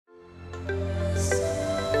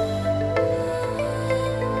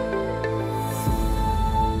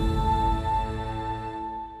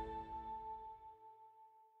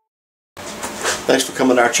Thanks for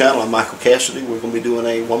coming to our channel. I'm Michael Cassidy. We're going to be doing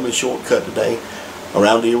a woman shortcut today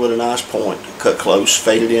around here with a nice point. Cut close,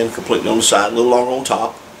 faded in completely on the side, a little longer on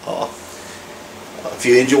top. If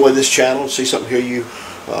you enjoy this channel and see something here you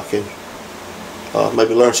can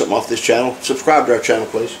maybe learn something off this channel, subscribe to our channel,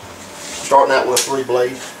 please. Starting out with a 3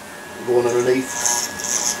 blade, going underneath.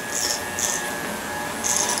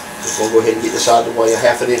 Just going to go ahead and get this out of the way, a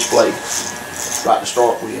 1/2 inch blade. Right to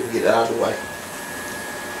start with and get it out of the way.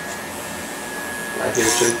 Right here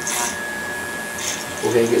too. Go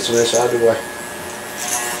ahead and get some of this out of the way.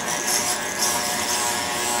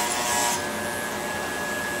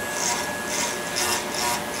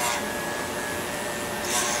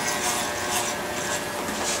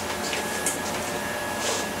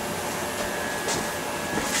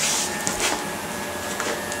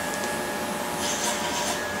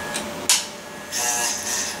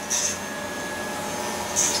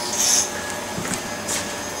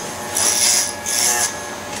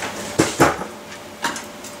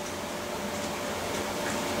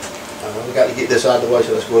 We got to get this out of the way,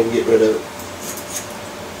 so let's go ahead and get rid of it.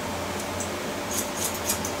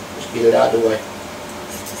 Just get it out of the way.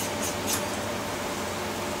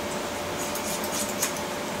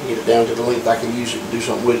 Get it down to the length I can use it to do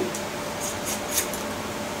something with it.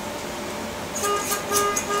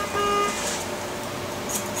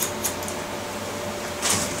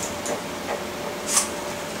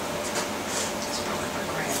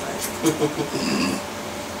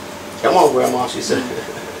 Come on, Grandma, she said.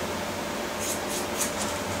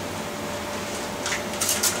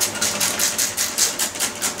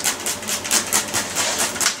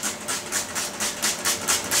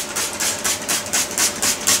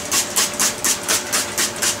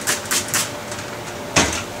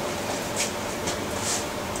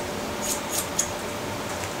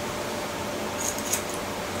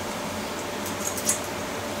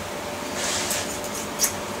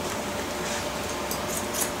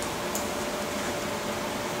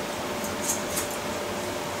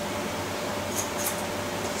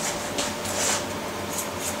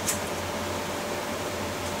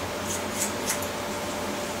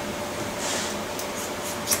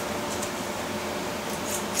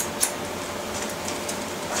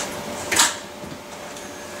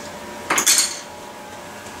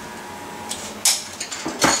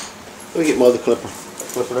 Let me get my other clipper.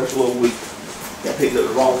 That's a little weak. I picked up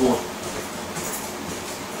the wrong one.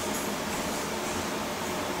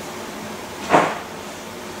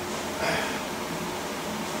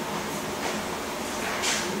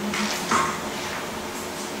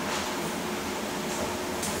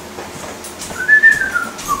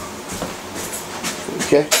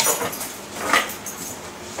 Okay.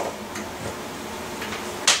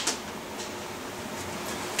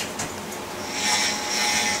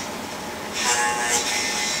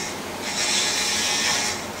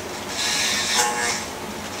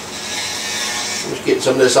 Just getting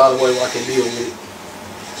some of this out of the way where I can deal with it.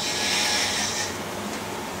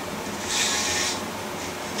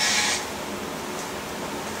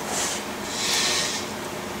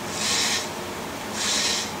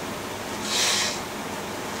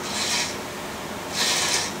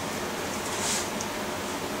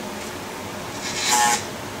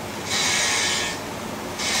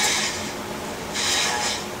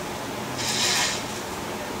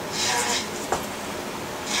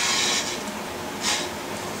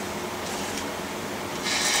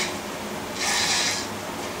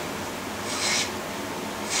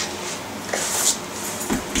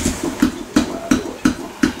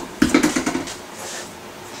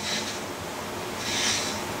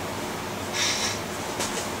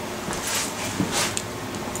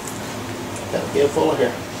 Got a full of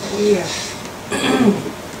hair. Oh yeah.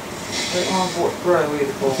 The arm grow really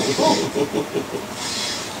full.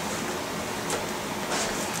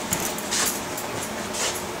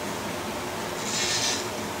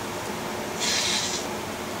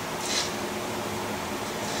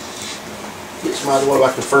 Get some out of the way where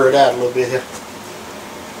I can fur it out a little bit here.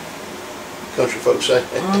 Country folks say.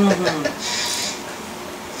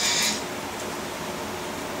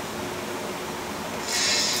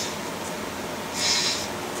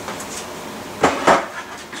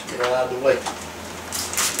 Get it out of the way.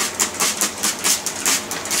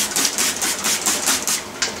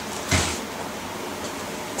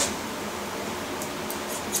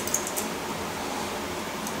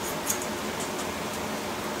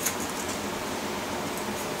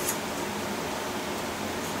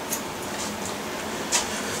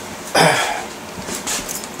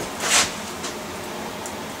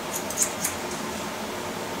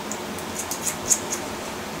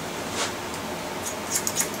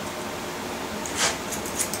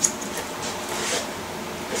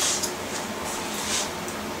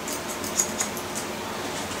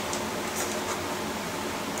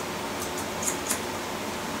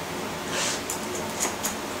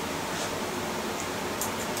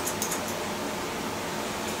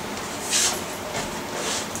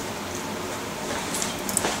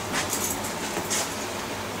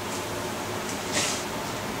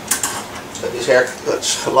 these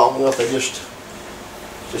haircuts long enough. They just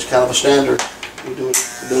kind of a standard. We're doing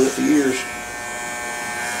it for years.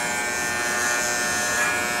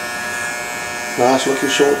 Nice looking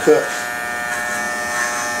shortcut.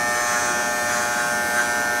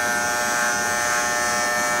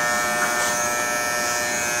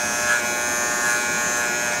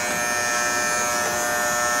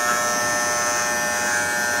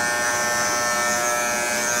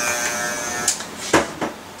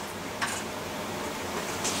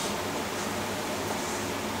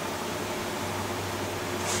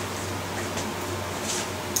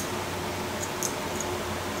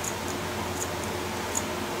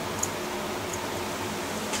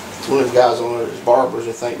 One of the guys on there is barbers.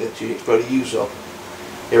 They think that you ain't supposed to use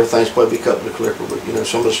everything's supposed to be cut with a clipper, but you know,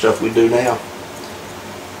 some of the stuff we do now.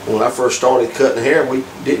 When I first started cutting hair, we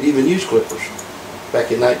didn't even use clippers.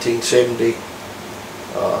 Back in 1970,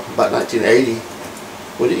 about 1980,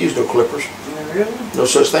 we didn't use no clippers. Really? No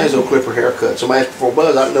such thing as no clipper haircut. Somebody asked for a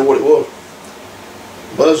buzz, I didn't know what it was.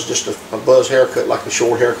 Buzz is just a buzz haircut, like a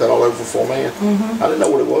short haircut all over for a man. I didn't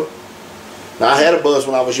know what it was. Now I had a buzz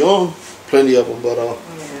when I was young, plenty of them, but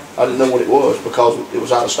I didn't know what it was because it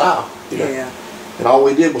was out of style. You know? Yeah. And all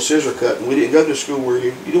we did was scissor cut, and we didn't go to school where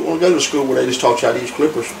you don't want to go to school where they just taught you how to use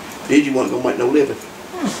clippers. Did you want to go make no living?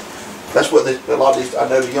 That's what a lot of these, I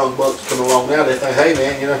know the young bucks coming along now, they think, hey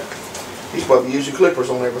man, you know, he's probably using clippers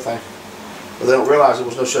on everything. But they don't realize there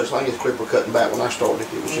was no such thing as clipper cutting back when I started.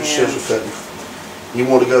 It was just scissor cutting. You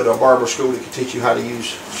want to go to a barber school that can teach you how to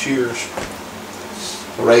use shears,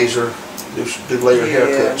 a razor, do layered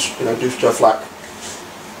haircuts, you know, do stuff like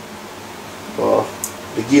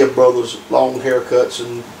the Gibb brothers long haircuts,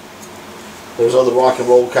 and those other rock and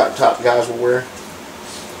roll type guys will wear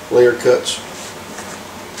layered cuts.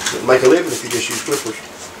 You'd make a living if you just use clippers.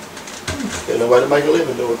 There's no way to make a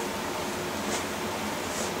living doing it.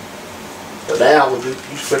 But now we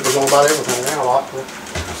use clippers on about everything now, a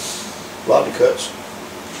lot of cuts.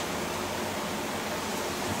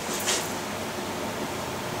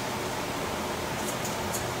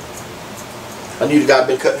 I knew the guy had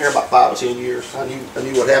been cutting hair about 5 or 10 years. I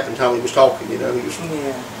knew what happened time he was talking. You know, he was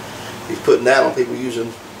putting that on people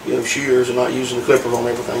using, you know, shears and not using the clippers on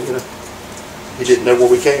everything. You know, he didn't know where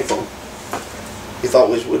we came from. He thought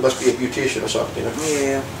we must be a beautician or something. You know.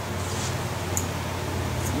 Yeah.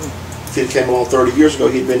 If he'd came along 30 years ago,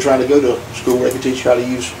 he'd been trying to go to a school where they could teach you how to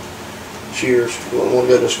use shears. You don't want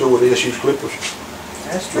to go to a school where they just use clippers.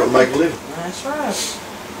 That's true. You want to make a living. That's right.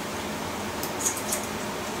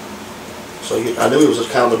 So I knew he was a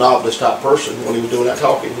kind of a novelist type person when he was doing that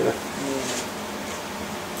talking, you know.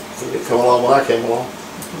 He didn't come along when I came along.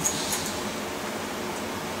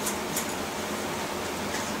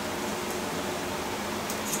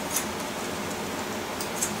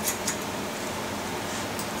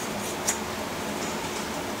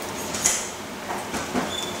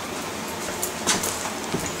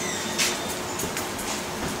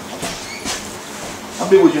 I'll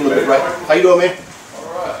be with you in a little bit, right? How you doing, man?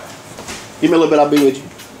 Give me a little bit, I'll be with you.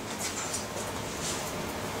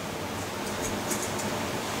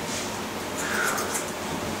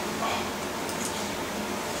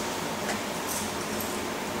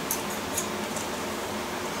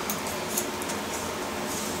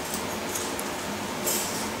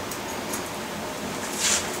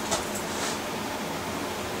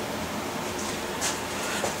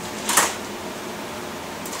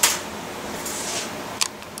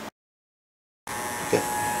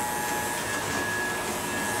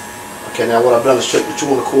 Okay, now what I've done is took the 2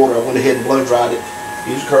 1/4. I went ahead and blow dried it.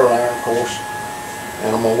 Use a curling iron, of course.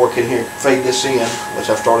 And I'm going to work in here and fade this in, which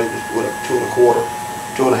I've started with a 2 1/4,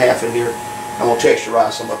 2 1/2 in here. I'm going to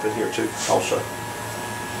texturize some up in here too, also.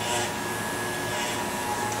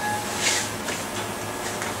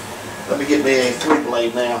 Let me get me a 3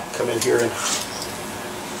 blade now. Come in here and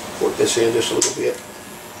work this in just a little bit.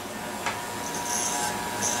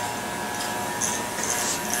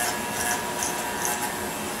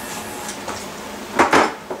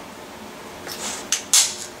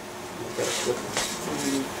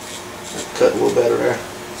 Cut a little better there.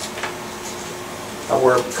 I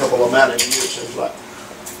wear a couple of them out in a year, it seems like.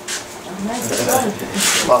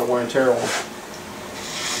 A lot of wear and tear on them.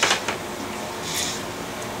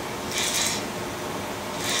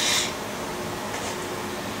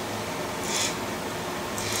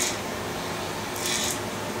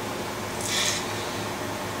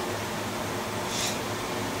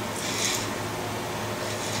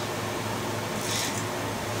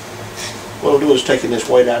 What I'll do is taking this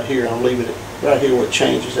weight out here and I'm leaving it right here where it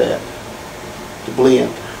changes at to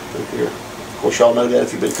blend through here. Of course, y'all know that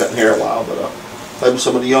if you've been cutting hair a while, but maybe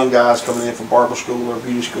some of the young guys coming in from barber school or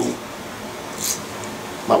beauty school,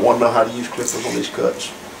 Might want to know how to use clippers on these cuts.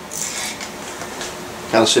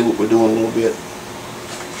 Kind of see what we're doing a little bit.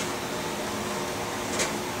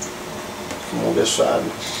 Come on this side.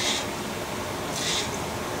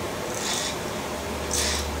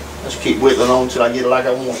 Let's keep whittling on until I get it like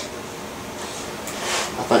I want it.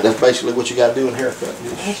 I think that's basically what you got to do in haircut.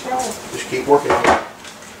 Just keep working on it.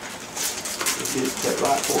 Just get it cut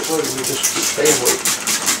right for it through. You just keep staying with it.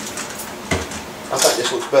 I think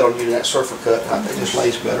this looks better on you than that surfer cut. I think this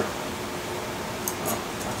lays better. I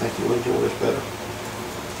think you'll enjoy this better.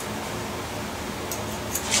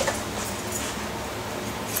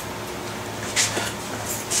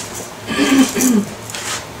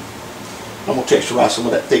 I'm going to texturize some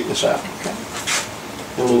of that thickness out.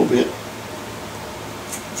 A little bit.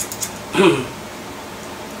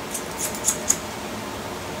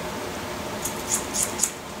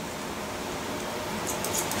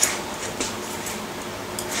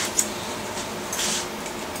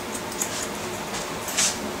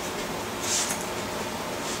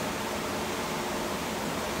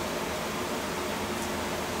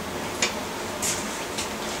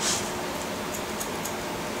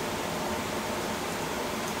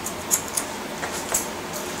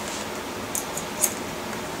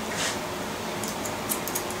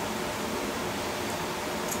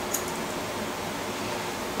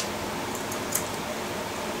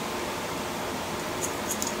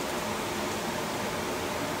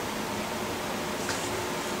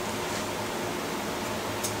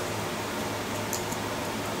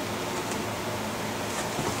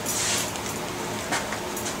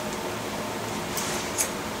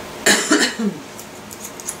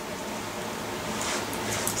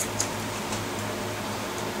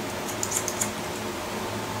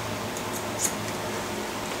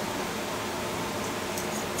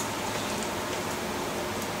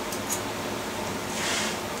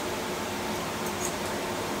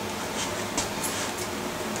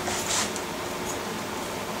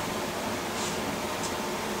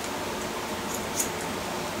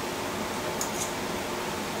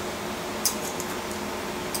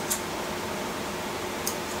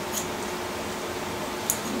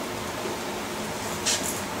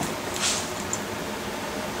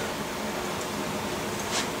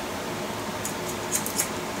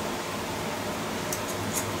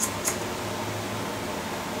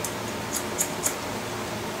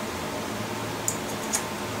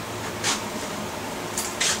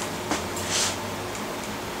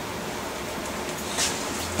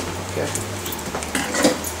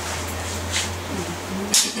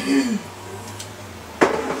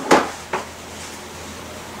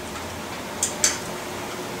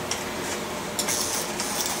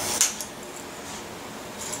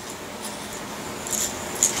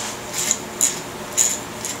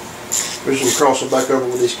 We're just going to cross it back over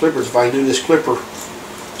with these clippers. If I can do this clipper,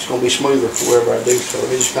 it's going to be smoother wherever I do. So let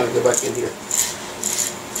me just kind of go back in here,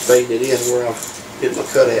 fade it in where I'm getting my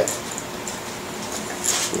cut at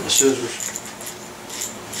with the scissors.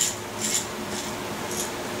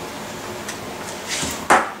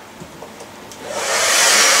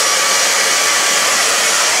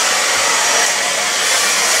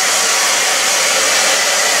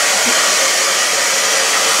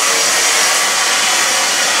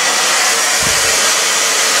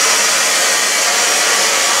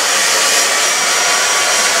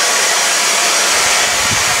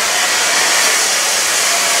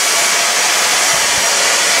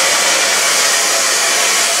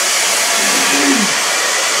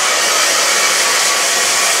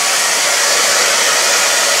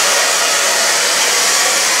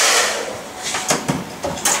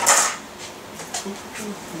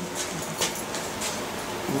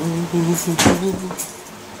 I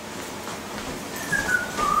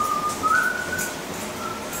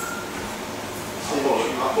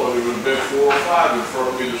thought it would have been 4 or 5 in front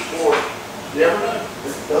of me this morning. You never know.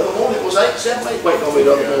 The other morning it was 8, 7, 8. Wait, no, the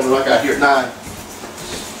other morning I got here at 9.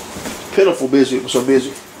 Pitiful busy, it was so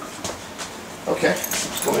busy. Okay,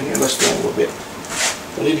 let's go in here, let's go a little bit.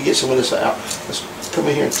 We need to get some of this out. Let's come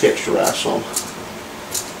in here and texturize some.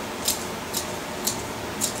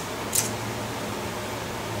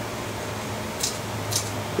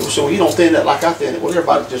 So you don't thin that like I thin it. Well,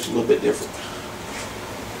 everybody's just a little bit different.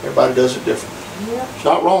 Everybody does it different. Yep. It's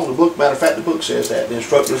not wrong. The book, matter of fact, the book says that. The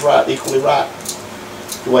instructor's right, equally right.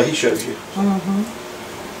 The way he shows you. Mm-hmm.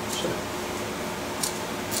 So.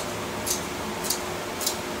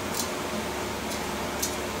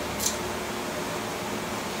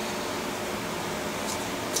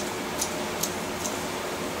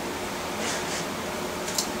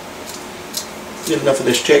 Get enough of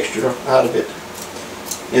this texture out of it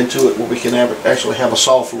into it where we can actually have a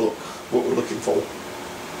soft look, what we're looking for.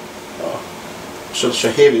 so it's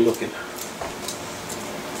so heavy looking.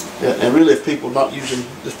 Yeah, and really, if people are not using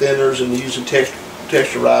the thinners and using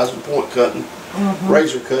texturized and point cutting,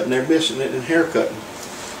 razor cutting, they're missing it in hair cutting,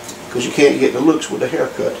 because you can't get the looks with a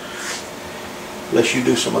haircut unless you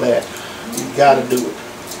do some of that. You got to do it.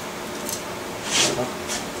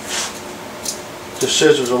 Just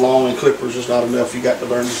scissors alone and clippers is not enough. You got to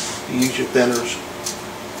learn to use your thinners,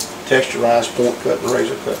 texturized, point cut, and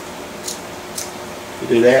razor cut. You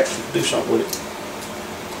do that, you can do something with it.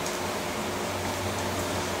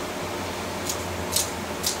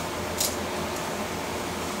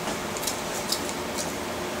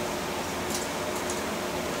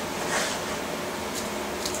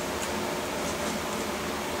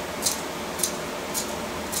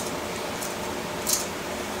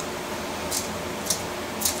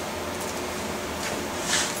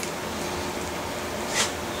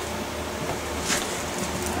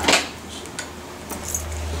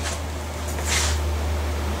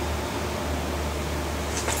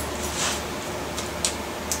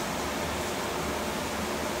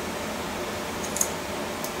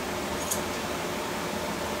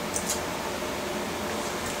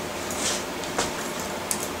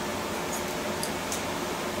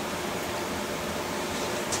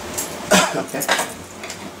 Okay.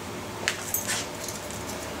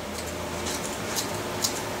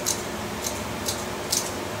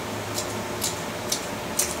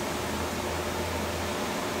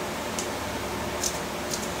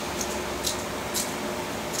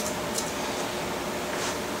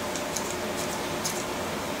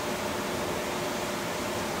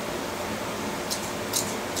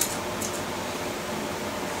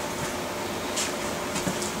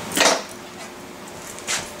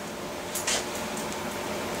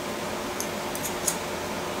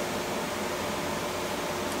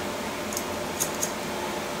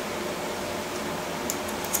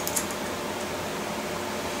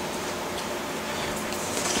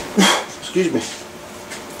 Excuse me.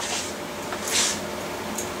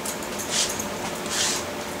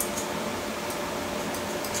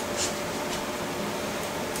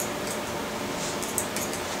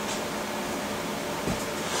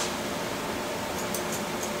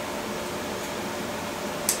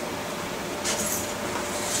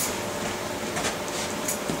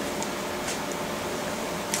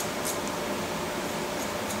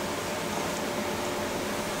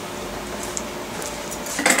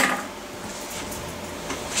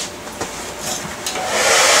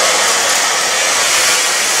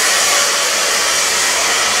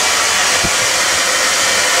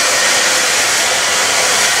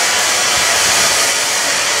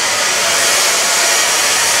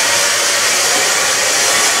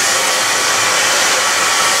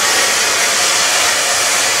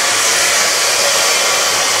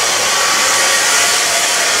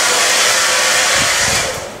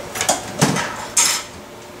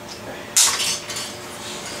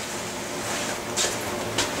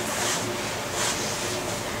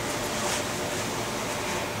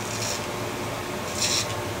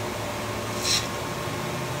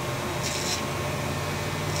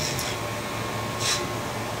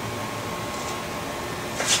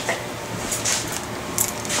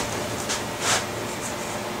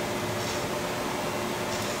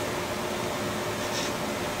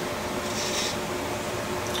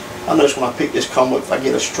 I notice when I pick this comb up, if I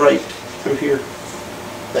get a straight through here,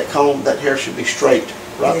 that comb, that hair should be straight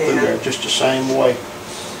right through there, just the same way.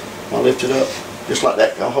 When I lift it up, just like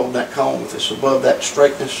that, I'm holding that comb. If it's above that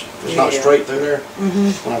straightness, if it's not straight through there,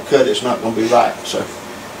 when I cut it, it's not going to be right. So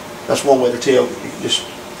that's one way to tell. You can just,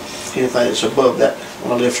 anything that's above that,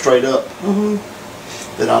 when I lift straight up,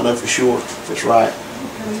 then I'll know for sure if it's right.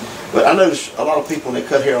 But I notice a lot of people, when they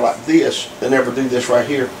cut hair like this, they never do this right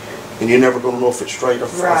here. And you're never going to know if it's straight or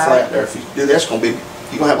flat there. If you do that, it's going to be,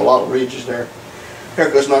 you're going to have a lot of ridges there.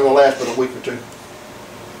 Haircut's not going to last but a week or two.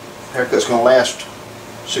 Haircut's going to last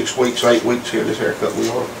 6 weeks, 8 weeks here, this haircut we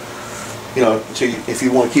are. You know, until you, if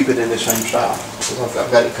you want to keep it in the same style. Because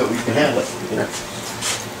I've got it cut where you can handle it, you know.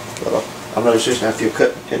 But I've noticed this now, if you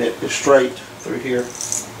cut and it is straight through here,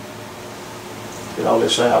 get all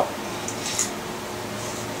this out.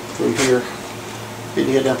 Through here. Get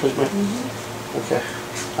your head down, please, ma'am. Okay.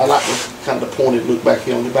 I like the kind of the pointed look back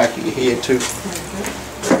here on the back of your head too.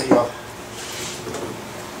 There you go.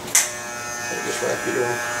 Just wrap it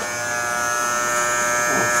on.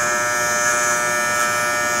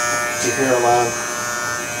 Your hairline.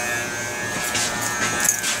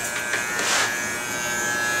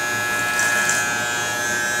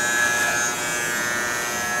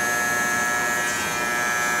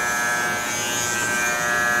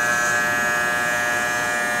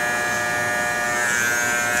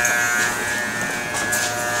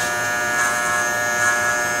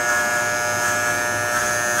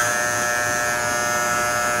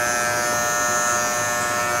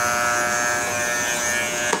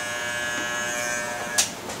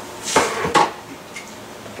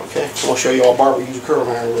 gonna show y'all Barbara use a curling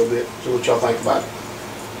iron a little bit. See what y'all think about it.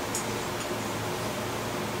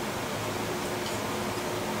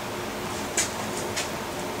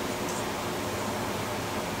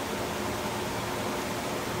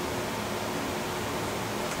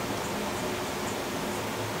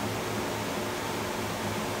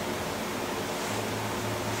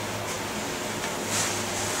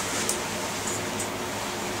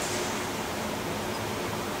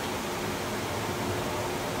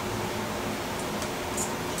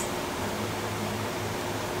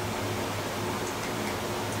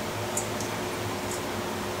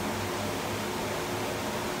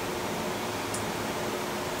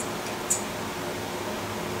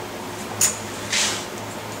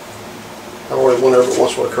 I already went over it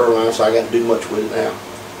once with a curling iron, so I got to do much with it now.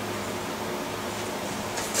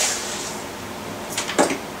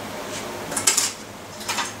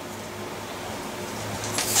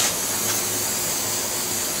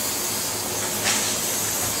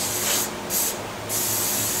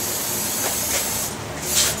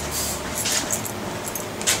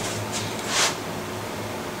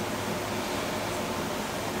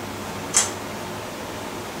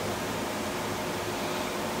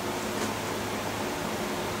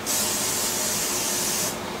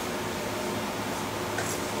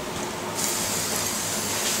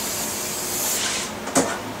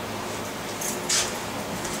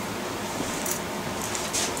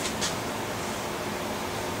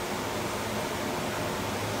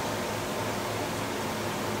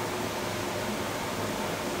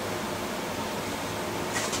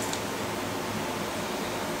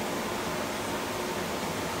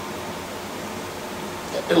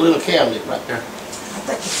 A little cabinet right there. I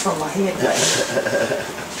think it's from my headband.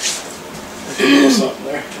 Something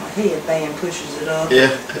there. My headband pushes it up.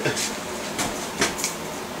 Yeah.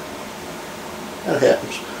 That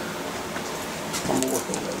happens. I'm gonna work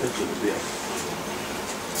on that just a little bit.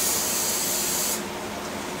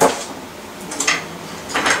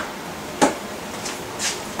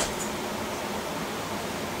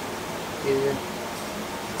 Yeah.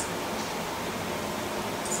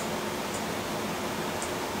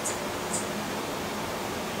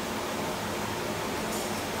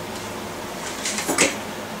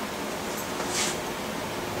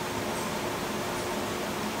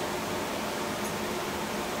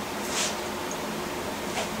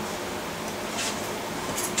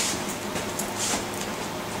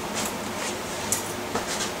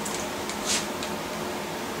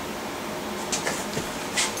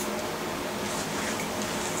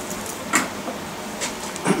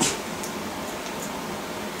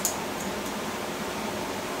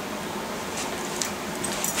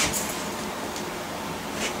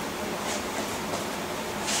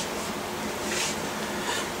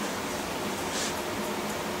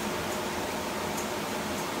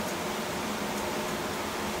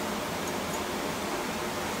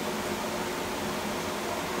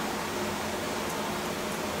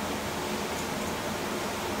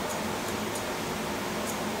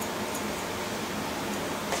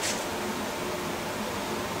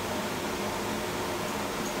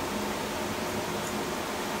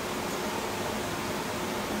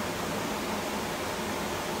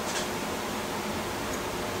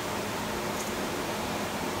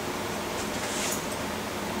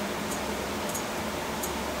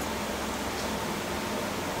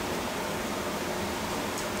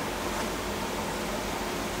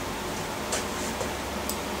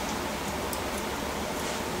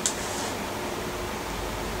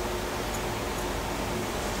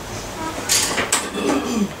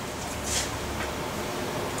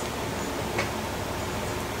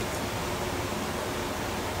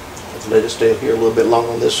 Let it stay here a little bit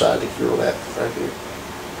longer on this side to cure that right here.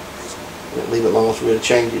 Didn't leave it long so we had to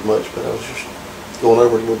change it much, but I was just going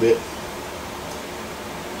over it a little bit.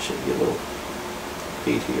 Should get a little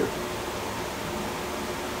heat here.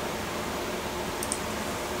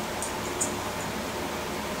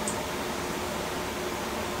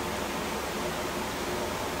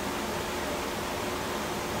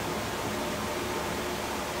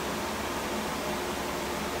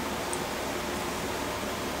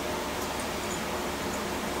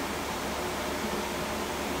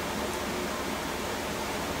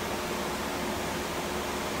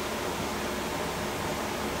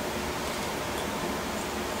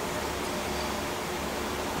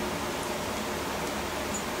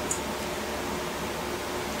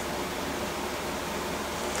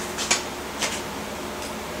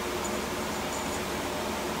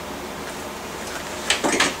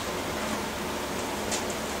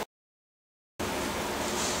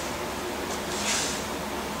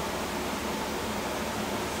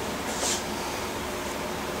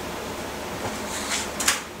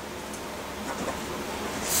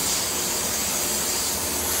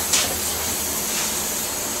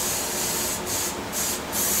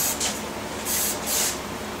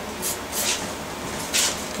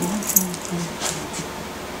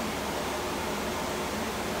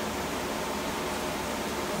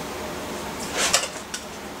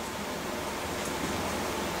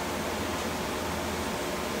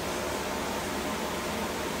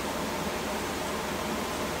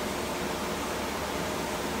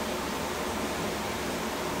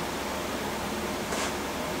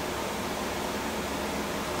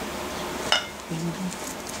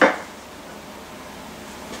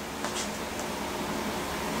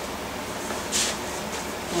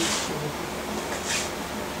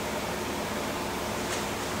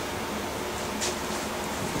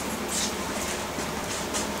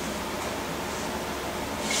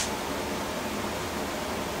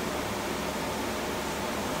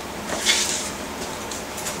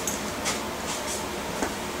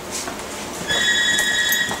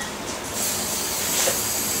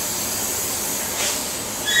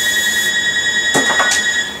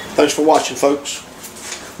 Thanks for watching, folks.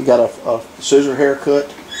 We got a scissor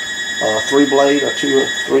haircut, 3-blade or 2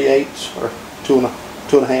 3/8 or 2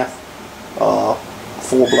 1/2,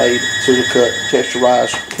 4-blade scissor cut,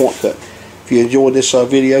 texturized point cut. If you enjoyed this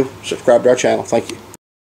video, subscribe to our channel. Thank you.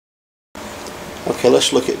 Okay,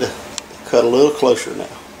 let's look at the cut a little closer now.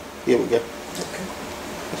 Here we go. Okay.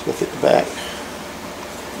 Let's look at the back.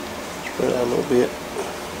 Spread out a little bit.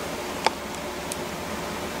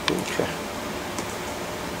 Okay.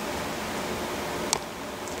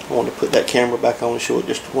 I want to put that camera back on and show it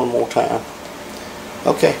just one more time.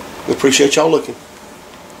 Okay, we appreciate y'all looking.